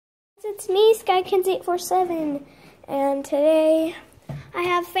It's me, SkyKids847, and today I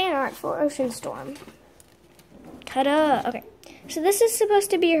have fan art for Oceanstorm. Ta-da! Okay, so this is supposed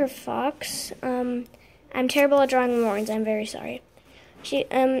to be her fox. I'm terrible at drawing mornings. I'm very sorry.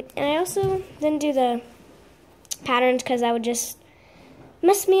 And I also didn't do the patterns because that would just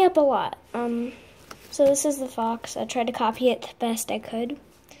mess me up a lot. So this is the fox. I tried to copy it the best I could.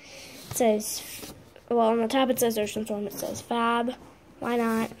 It says, well, on the top it says Oceanstorm. It says fab. Why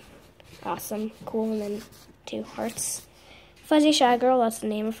not? Awesome, cool, and then 2 hearts. Fuzzy Shy Girl, that's the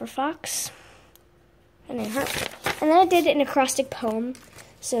name of her fox. And then her. And then I did an acrostic poem,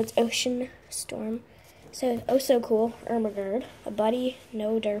 so it's Ocean Storm. So, oh so cool, Ermagerd, a buddy,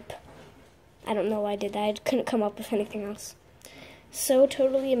 no derp. I don't know why I did that, I couldn't come up with anything else. So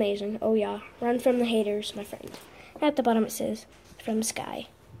totally amazing, oh yeah, run from the haters, my friend. And at the bottom it says, from sky,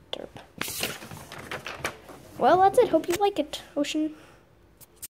 derp. Well, that's it, hope you like it, Ocean.